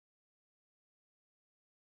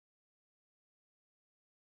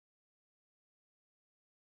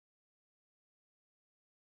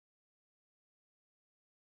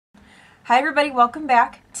Hi everybody, welcome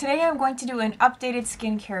back. Today I'm going to do an updated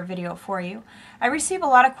skincare video for you. I receive a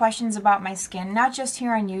lot of questions about my skin, not just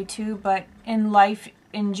here on YouTube, but in life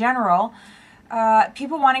in general.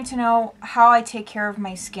 People wanting to know how I take care of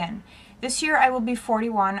my skin. This year I will be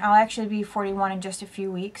 41. I'll actually be 41 in just a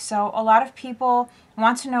few weeks. So a lot of people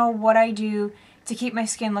want to know what I do to keep my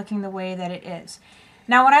skin looking the way that it is.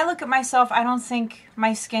 Now when I look at myself, I don't think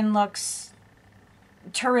my skin looks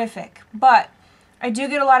terrific, but I do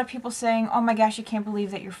get a lot of people saying, oh my gosh, I can't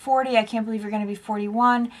believe that you're 40. I can't believe you're going to be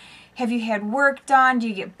 41. Have you had work done? Do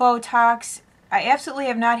you get Botox? I absolutely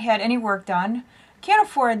have not had any work done. Can't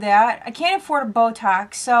afford that. I can't afford a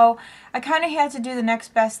Botox. So I kind of had to do the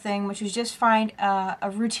next best thing, which was just find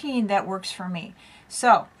a routine that works for me.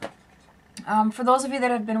 So for those of you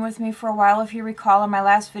that have been with me for a while, if you recall in my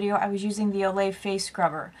last video, I was using the Olay face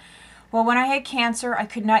scrubber. Well, when I had cancer, I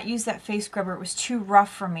could not use that face scrubber. It was too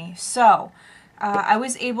rough for me. So I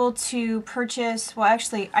was able to purchase, well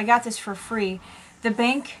actually I got this for free. The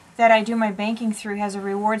bank that I do my banking through has a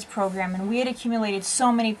rewards program, and we had accumulated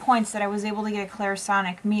so many points that I was able to get a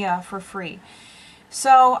Clarisonic Mia for free.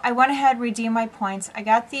 So I went ahead, redeemed my points. I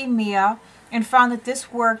got the Mia and found that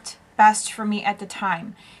this worked best for me at the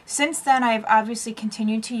time. Since then I've obviously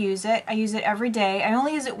continued to use it. I use it every day. I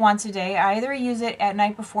only use it once a day. I either use it at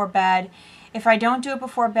night before bed. If I don't do it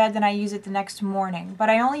before bed, then I use it the next morning. But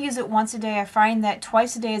I only use it once a day. I find that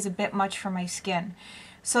twice a day is a bit much for my skin.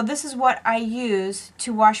 So this is what I use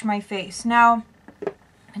to wash my face. Now,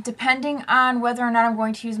 depending on whether or not I'm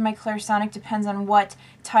going to use my Clarisonic depends on what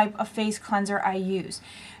type of face cleanser I use.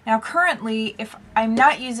 Now currently, if I'm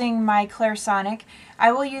not using my Clarisonic,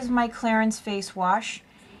 I will use my Clarins face wash.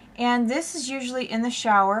 And this is usually in the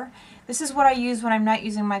shower. This is what I use when I'm not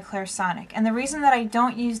using my Clarisonic. And the reason that I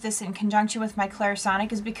don't use this in conjunction with my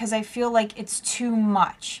Clarisonic is because I feel like it's too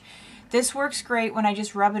much. This works great when I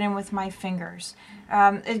just rub it in with my fingers.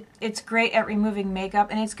 It's great at removing makeup,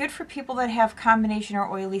 and it's good for people that have combination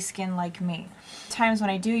or oily skin like me. Times when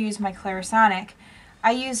I do use my Clarisonic,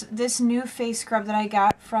 I use this new face scrub that I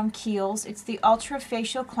got from PHILICIA'S. It's the Ultra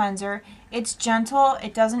Facial Cleanser. It's gentle,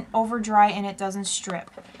 it doesn't over dry, and it doesn't strip.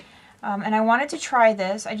 And I wanted to try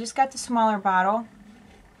this. I just got the smaller bottle.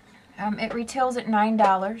 It retails at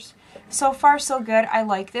 $9. So far so good. I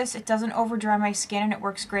like this. It doesn't over dry my skin, and it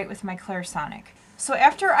works great with my Clarisonic. So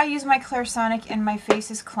after I use my Clarisonic and my face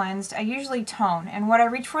is cleansed, I usually tone. And what I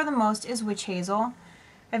reach for the most is witch hazel.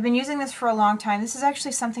 I've been using this for a long time. This is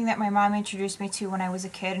actually something that my mom introduced me to when I was a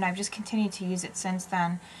kid, and I've just continued to use it since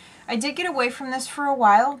then. I did get away from this for a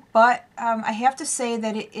while, but I have to say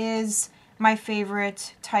that it is my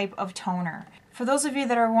favorite type of toner. For those of you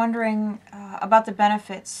that are wondering about the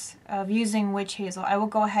benefits of using witch hazel, I will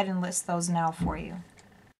go ahead and list those now for you.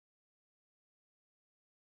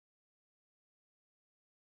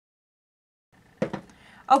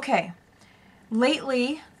 Okay,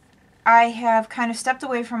 lately I have kind of stepped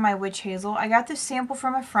away from my witch hazel. I got this sample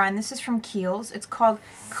from a friend. This is from PHILICIA'S. It's called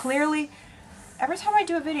Clearly. Every time I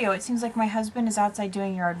do a video, it seems like my husband is outside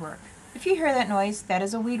doing yard work. If you hear that noise, that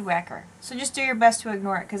is a weed whacker. So just do your best to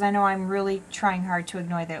ignore it, because I know I'm really trying hard to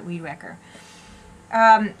ignore that weed whacker.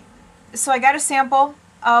 So I got a sample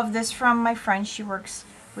of this from my friend. She works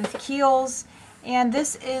with PHILICIA'S, and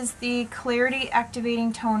this is the Clarity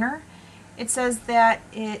Activating Toner. It says that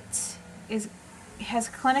it has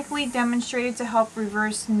clinically demonstrated to help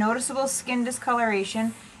reverse noticeable skin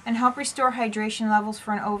discoloration and help restore hydration levels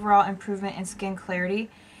for an overall improvement in skin clarity.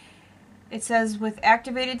 It says with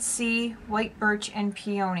activated C, white birch, and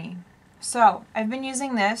peony. So I've been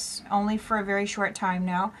using this only for a very short time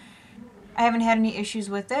now. I haven't had any issues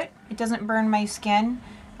with it. It doesn't burn my skin.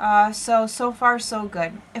 So far so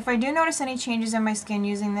good. If I do notice any changes in my skin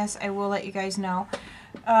using this, I will let you guys know.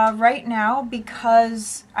 Right now,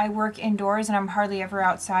 because I work indoors and I'm hardly ever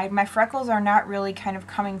outside, my freckles are not really kind of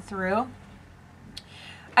coming through.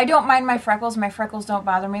 I don't mind my freckles don't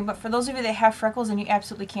bother me, but for those of you that have freckles and you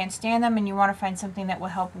absolutely can't stand them and you want to find something that will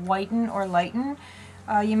help whiten or lighten,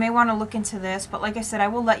 you may want to look into this. But like I said, I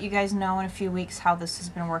will let you guys know in a few weeks how this has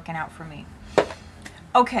been working out for me.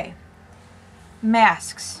 Okay,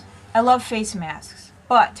 masks. I love face masks,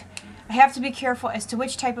 but I have to be careful as to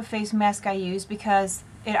which type of face mask I use, because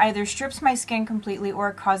it either strips my skin completely or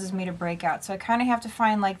it causes me to break out. So I kind of have to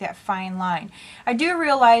find like that fine line. I do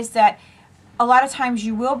realize that a lot of times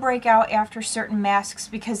you will break out after certain masks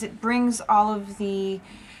because it brings all of the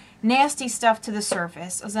nasty stuff to the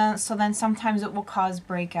surface. So then sometimes it will cause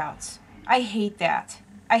breakouts. I hate that.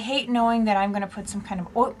 I hate knowing that I'm going to put some kind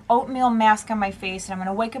of oatmeal mask on my face and I'm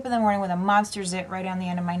going to wake up in the morning with a monster zit right on the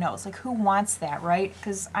end of my nose. Like, who wants that, right?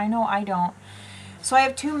 Because I know I don't. So I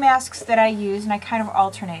have two masks that I use, and I kind of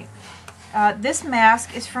alternate. This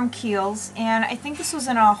mask is from PHILICIA'S, and I think this was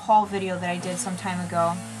in a haul video that I did some time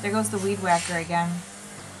ago. There goes the weed whacker again.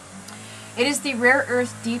 It is the Rare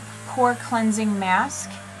Earth Deep Pore Cleansing Mask.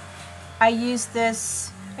 I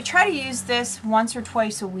try to use this once or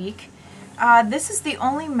twice a week. This is the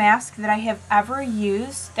only mask that I have ever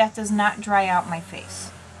used that does not dry out my face.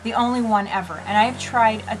 The only one ever. And I've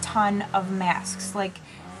tried a ton of masks, like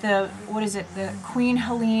the Queen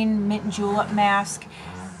Helene Mint Julep mask.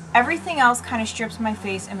 Everything else kind of strips my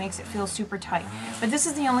face and makes it feel super tight. But this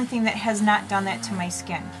is the only thing that has not done that to my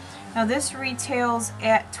skin. Now this retails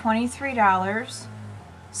at $23.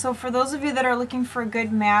 So for those of you that are looking for a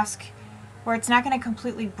good mask where it's not going to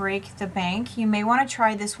completely break the bank, you may want to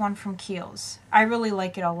try this one from PHILICIA'S. I really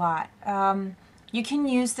like it a lot. You can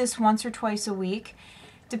use this once or twice a week.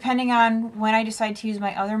 Depending on when I decide to use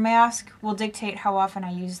my other mask will dictate how often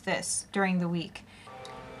I use this during the week.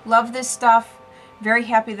 Love this stuff. Very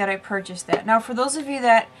happy that I purchased it. Now for those of you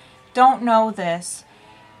that don't know this,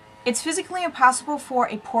 it's physically impossible for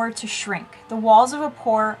a pore to shrink. The walls of a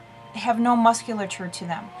pore have no musculature to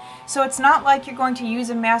them. So it's not like you're going to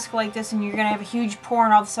use a mask like this and you're going to have a huge pore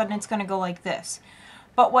and all of a sudden it's going to go like this.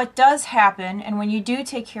 But what does happen, and when you do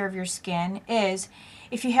take care of your skin, is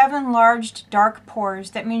if you have enlarged dark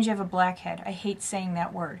pores, that means you have a blackhead. I hate saying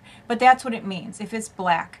that word, but that's what it means, if it's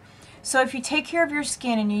black. So if you take care of your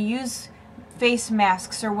skin and you use face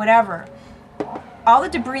masks or whatever, all the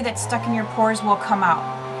debris that's stuck in your pores will come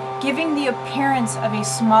out, giving the appearance of a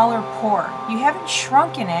smaller pore. You haven't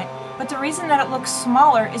shrunken it, but the reason that it looks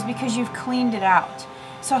smaller is because you've cleaned it out.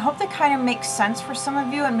 So I hope that kind of makes sense for some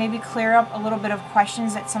of you and maybe clear up a little bit of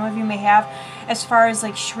questions that some of you may have as far as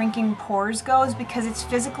like shrinking pores goes, because it's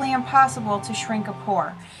physically impossible to shrink a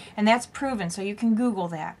pore. And that's proven, so you can Google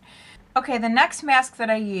that. Okay, the next mask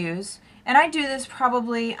that I use, and I do this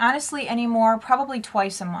probably, honestly anymore, probably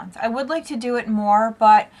twice a month. I would like to do it more,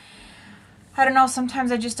 but I don't know,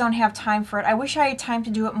 sometimes I just don't have time for it. I wish I had time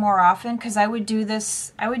to do it more often, because I would do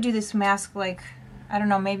this mask like, I don't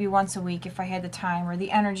know, maybe once a week if I had the time or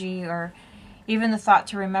the energy or even the thought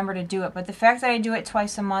to remember to do it. But the fact that I do it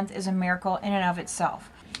twice a month is a miracle in and of itself.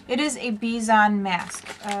 It is a Pjsbeautyshop mask.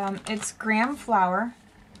 It's graham flour.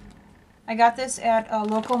 I got this at a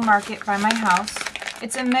local market by my house.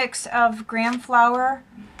 It's a mix of graham flour,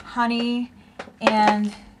 honey,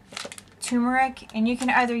 and turmeric, and you can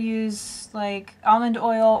either use like almond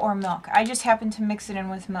oil or milk. I just happen to mix it in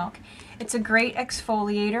with milk. It's a great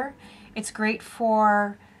exfoliator. It's great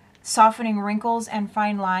for softening wrinkles and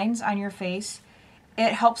fine lines on your face.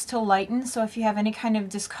 It helps to lighten, so if you have any kind of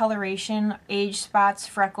discoloration, age spots,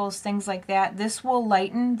 freckles, things like that, this will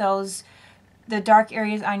lighten the dark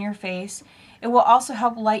areas on your face. It will also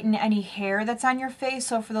help lighten any hair that's on your face.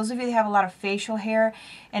 So for those of you that have a lot of facial hair,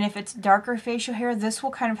 and if it's darker facial hair, this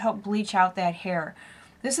will kind of help bleach out that hair.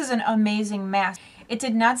 This is an amazing mask. It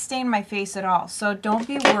did not stain my face at all, so don't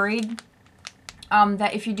be worried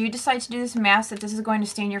that if you do decide to do this mask that this is going to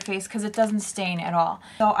stain your face, because it doesn't stain at all.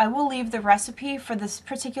 So I will leave the recipe for this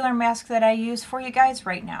particular mask that I use for you guys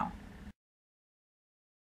right now.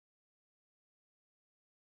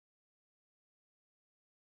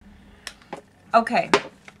 Okay,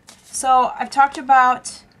 so I've talked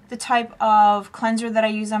about the type of cleanser that I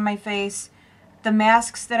use on my face, the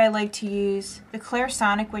masks that I like to use, the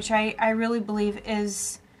Clarisonic, which I really believe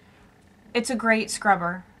it's a great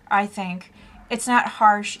scrubber, I think. It's not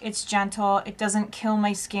harsh, it's gentle, it doesn't kill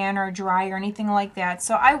my skin or dry or anything like that,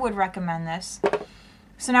 so I would recommend this.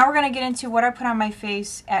 So now we're going to get into what I put on my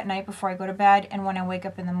face at night before I go to bed and when I wake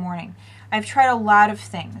up in the morning. I've tried a lot of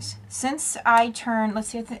things. Since I turned, let's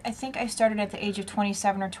see, I think I started at the age of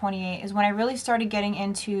 27 or 28 is when I really started getting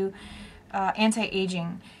into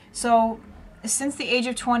anti-aging. So since the age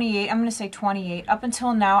of 28, I'm going to say 28, up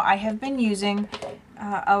until now I have been using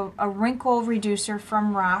a wrinkle reducer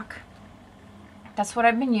from RoC. That's what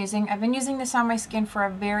I've been using. I've been using this on my skin for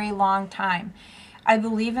a very long time. I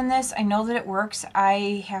believe in this. I know that it works.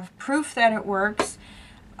 I have proof that it works.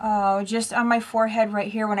 Just on my forehead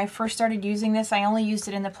right here, when I first started using this, I only used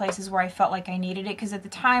it in the places where I felt like I needed it, because at the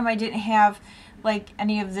time I didn't have like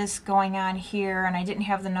any of this going on here, and I didn't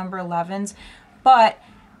have the number 11s, but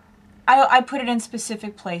I put it in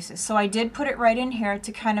specific places. So I did put it right in here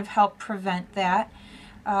to kind of help prevent that.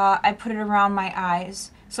 I put it around my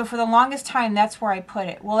eyes. So for the longest time, that's where I put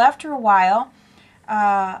it. Well, after a while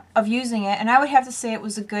of using it, and I would have to say it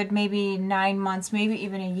was a good maybe 9 months, maybe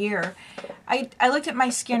even a year, I looked at my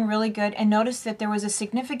skin really good and noticed that there was a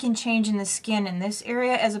significant change in the skin in this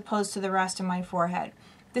area as opposed to the rest of my forehead.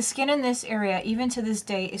 The skin in this area, even to this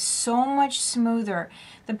day, is so much smoother.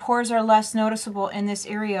 The pores are less noticeable in this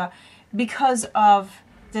area because of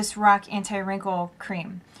this Rock Anti-Wrinkle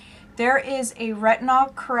Cream. There is a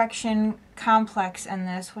retinol correction complex in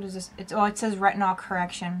this. What is this? It says retinol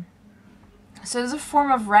correction. So there's a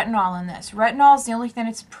form of retinol in this. Retinol is the only thing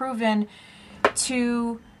that's proven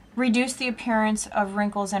to reduce the appearance of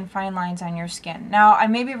wrinkles and fine lines on your skin. Now, I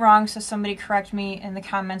may be wrong, so somebody correct me in the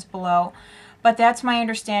comments below, but that's my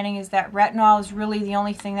understanding, is that retinol is really the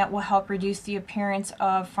only thing that will help reduce the appearance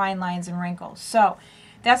of fine lines and wrinkles. So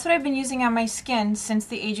that's what I've been using on my skin since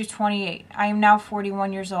the age of 28. I am now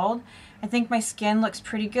 41 years old. I think my skin looks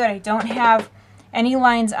pretty good. I don't have any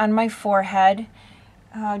lines on my forehead.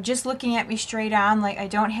 Just looking at me straight on, like, I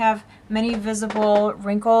don't have many visible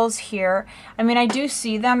wrinkles here. I mean, I do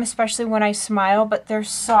see them, especially when I smile, but they're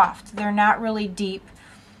soft. They're not really deep.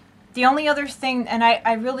 The only other thing, and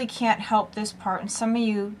I really can't help this part, and some of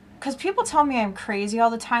you, because people tell me I'm crazy all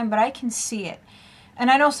the time, but I can see it.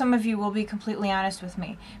 And I know some of you will be completely honest with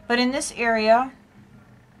me. But in this area,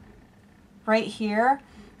 right here,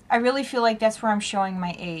 I really feel like that's where I'm showing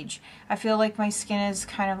my age. I feel like my skin is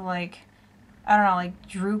kind of like, I don't know, like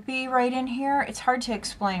droopy right in here. It's hard to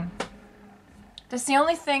explain. That's the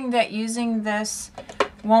only thing that using this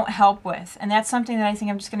won't help with. And that's something that I think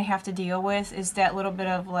I'm just going to have to deal with, is that little bit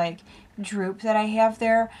of like droop that I have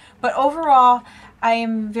there. But overall, I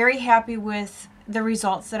am very happy with the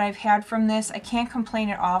results that I've had from this. I can't complain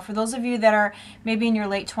at all. For those of you that are maybe in your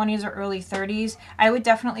late 20s or early 30s, I would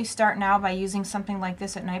definitely start now by using something like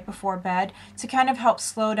this at night before bed to kind of help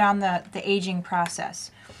slow down the aging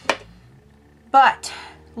process. But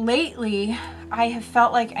lately, I have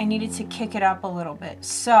felt like I needed to kick it up a little bit.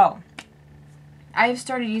 So I've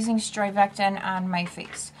started using Pjsbeautyshop on my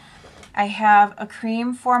face. I have a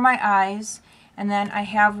cream for my eyes, and then I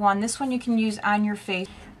have one. This one you can use on your face.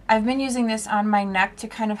 I've been using this on my neck to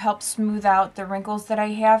kind of help smooth out the wrinkles that I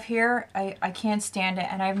have here. I can't stand it,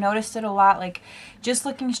 and I've noticed it a lot. Like, just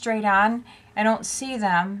looking straight on, I don't see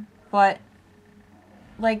them, but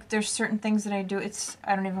like, there's certain things that I do,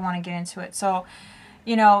 I don't even want to get into it. So,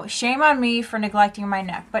 you know, shame on me for neglecting my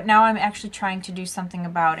neck, but now I'm actually trying to do something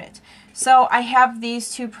about it. So I have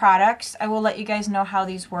these two products. I will let you guys know how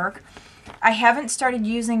these work. I haven't started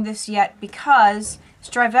using this yet because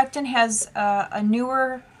Pjsbeautyshop has a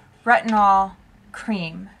newer retinol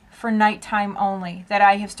cream for nighttime only that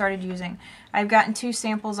I have started using. I've gotten 2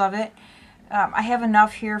 samples of it. I have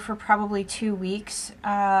enough here for probably 2 weeks.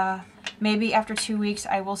 Maybe after 2 weeks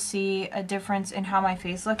I will see a difference in how my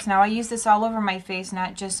face looks. Now, I use this all over my face,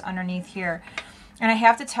 not just underneath here. And I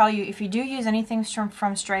have to tell you, if you do use anything from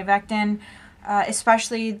Pjsbeautyshop,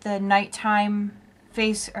 especially the nighttime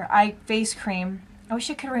face cream, I wish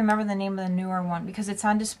I could remember the name of the newer one because it's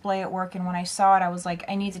on display at work, and when I saw it I was like,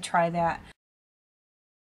 I need to try that.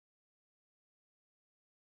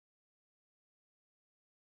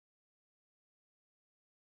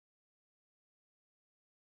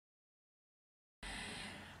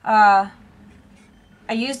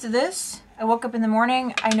 I used this. I woke up in the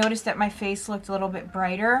morning, I noticed that my face looked a little bit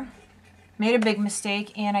brighter. Made a big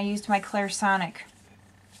mistake, and I used my Clairsonic.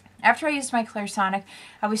 After I used my Clairsonic,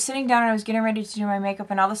 I was sitting down and I was getting ready to do my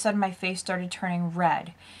makeup, and all of a sudden my face started turning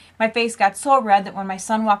red. My face got so red that when my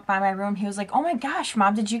son walked by my room, he was like, "Oh my gosh,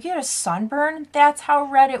 Mom, did you get a sunburn?" That's how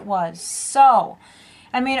red it was. So,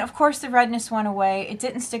 I mean, of course the redness went away. It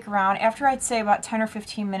didn't stick around. After I'd say about 10 or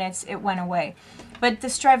 15 minutes, it went away. But the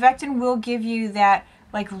Pjsbeautyshop will give you that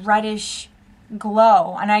like reddish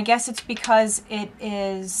glow, and I guess it's because it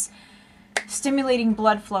is stimulating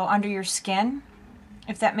blood flow under your skin,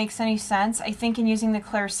 if that makes any sense. I think in using the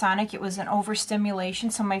Clairsonic, it was an overstimulation,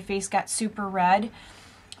 so my face got super red.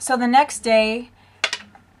 So the next day,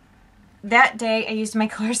 that day, I used my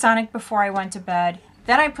Clairsonic before I went to bed.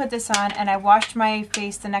 Then I put this on, and I washed my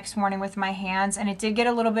face the next morning with my hands, and it did get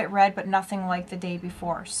a little bit red, but nothing like the day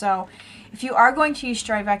before. So if you are going to use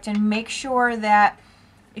Pjsbeautyshop, make sure that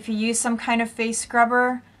if you use some kind of face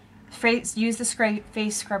scrubber, use the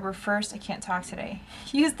face scrubber first. I can't talk today.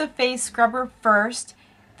 Use the face scrubber first,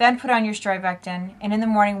 then put on your Pjsbeautyshop, and in the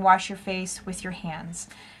morning wash your face with your hands.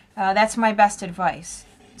 That's my best advice.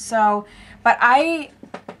 So, but I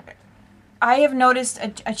have noticed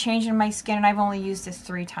a change in my skin, and I've only used this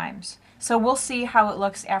 3 times. So we'll see how it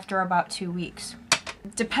looks after about 2 weeks.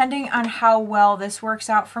 Depending on how well this works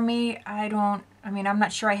out for me, I'm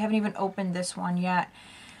not sure. I haven't even opened this one yet.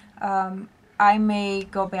 I may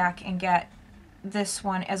go back and get this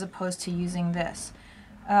one as opposed to using this.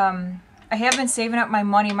 I have been saving up my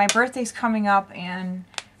money. My birthday's coming up, and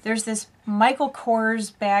there's this Michael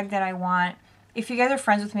Kors bag that I want. If you guys are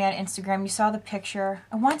friends with me on Instagram, you saw the picture.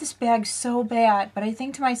 I want this bag so bad, but I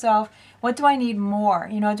think to myself, what do I need more?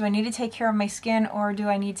 You know, do I need to take care of my skin, or do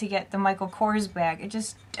I need to get the Michael Kors bag? I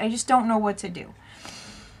just don't know what to do.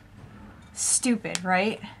 Stupid,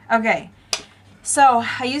 right? Okay, so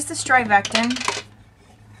I use the Strivectin,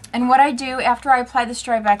 and what I do after I apply the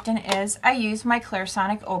Strivectin is I use my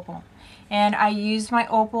Clarisonic Opal. And I use my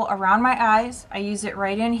Opal around my eyes. I use it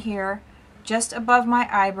right in here, just above my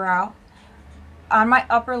eyebrow, on my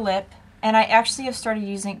upper lip, and I actually have started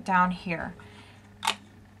using it down here.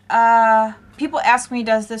 People ask me,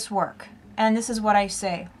 does this work? And this is what I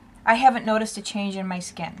say. I haven't noticed a change in my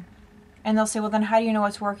skin. And they'll say, well, then how do you know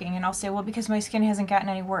it's working? And I'll say, well, because my skin hasn't gotten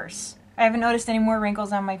any worse. I haven't noticed any more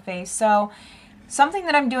wrinkles on my face. So something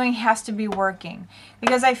that I'm doing has to be working.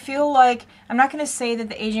 Because I feel like, I'm not going to say that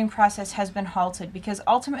the aging process has been halted, because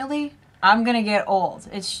ultimately, I'm going to get old.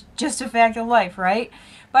 It's just a fact of life, right?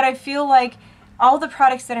 But I feel like all the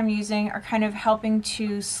products that I'm using are kind of helping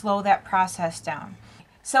to slow that process down.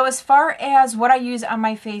 So as far as what I use on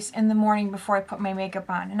my face in the morning before I put my makeup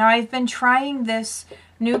on. Now I've been trying this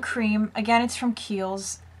new cream. Again, it's from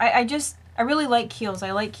Kiehl's. I really like Kiehl's.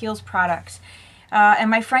 I like Kiehl's products. And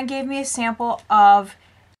my friend gave me a sample of,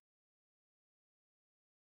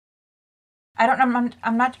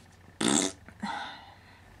 I'm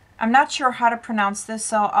not sure how to pronounce this,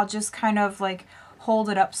 so I'll just kind of like hold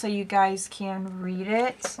it up so you guys can read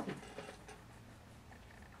it.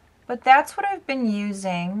 But that's what I've been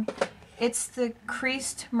using. It's the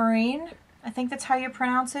Creased Marine, I think that's how you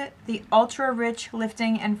pronounce it. The Ultra Rich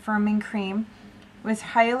Lifting and Firming Cream with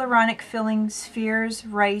hyaluronic filling spheres,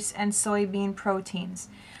 rice, and soybean proteins.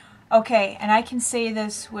 Okay, and I can say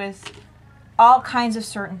this with all kinds of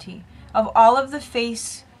certainty. Of all of the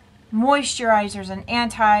face moisturizers and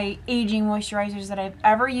anti-aging moisturizers that I've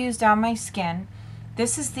ever used on my skin,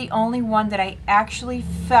 this is the only one that I actually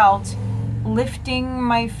felt lifting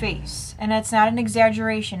my face. And that's not an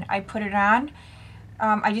exaggeration. I put it on.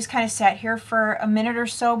 I just kind of sat here for a minute or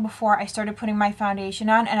so before I started putting my foundation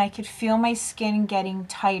on, and I could feel my skin getting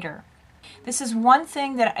tighter. This is one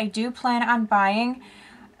thing that I do plan on buying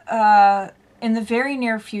in the very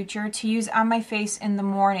near future to use on my face in the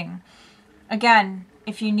morning. Again,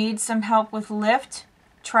 if you need some help with lift,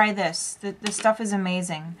 try this. The stuff is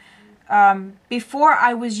amazing. Before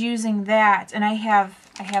I was using that, and I have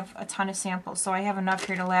a ton of samples, so I have enough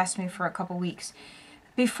here to last me for a couple weeks.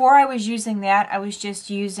 Before I was using that, I was just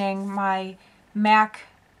using my MAC,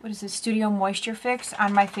 Studio Moisture Fix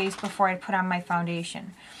on my face before I put on my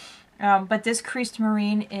foundation. But this Creased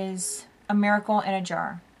Marine is a miracle in a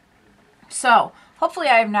jar. So, hopefully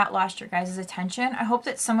I have not lost your guys' attention. I hope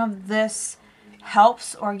that some of this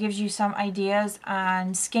helps or gives you some ideas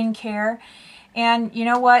on skincare. And you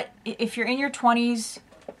know what? If you're in your 20s,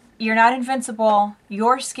 you're not invincible.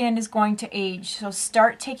 Your skin is going to age. So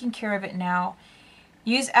start taking care of it now.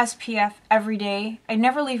 Use SPF every day. I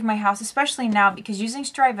never leave my house, especially now, because using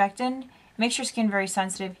Strivectin makes your skin very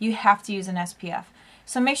sensitive. You have to use an SPF.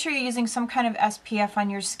 So make sure you're using some kind of SPF on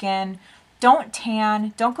your skin. Don't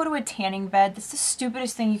tan. Don't go to a tanning bed. That's the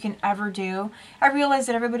stupidest thing you can ever do. I realize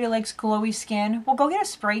that everybody likes glowy skin. Well, go get a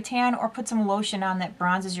spray tan or put some lotion on that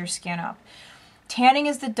bronzes your skin up. Tanning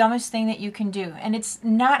is the dumbest thing that you can do, and it's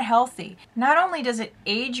not healthy. Not only does it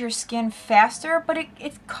age your skin faster, but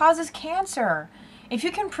it causes cancer. If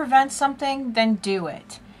you can prevent something, then do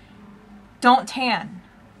it. Don't tan.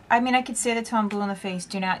 I mean, I could say that till I'm blue in the face.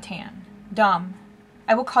 Do not tan. Dumb.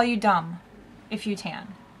 I will call you dumb if you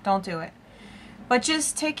tan. Don't do it. But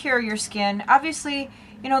just take care of your skin. Obviously,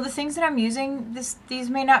 you know, the things that I'm using, these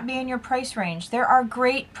may not be in your price range. There are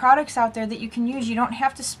great products out there that you can use. You don't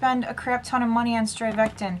have to spend a crap ton of money on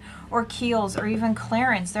Strivectin or Kiehl's or even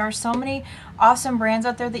Clarins. There are so many awesome brands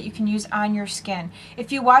out there that you can use on your skin.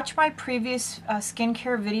 If you watch my previous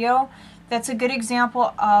skincare video, that's a good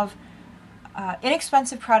example of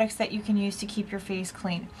inexpensive products that you can use to keep your face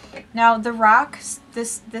clean. Now, The Rock,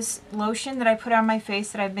 this lotion that I put on my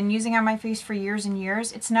face that I've been using on my face for years and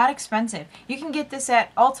years, it's not expensive. You can get this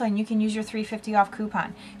at Ulta and you can use your $3.50 off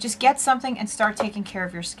coupon. Just get something and start taking care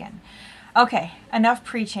of your skin. Okay, enough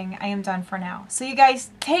preaching. I am done for now. So you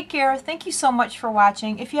guys, take care. Thank you so much for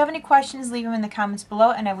watching. If you have any questions, leave them in the comments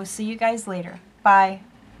below, and I will see you guys later. Bye.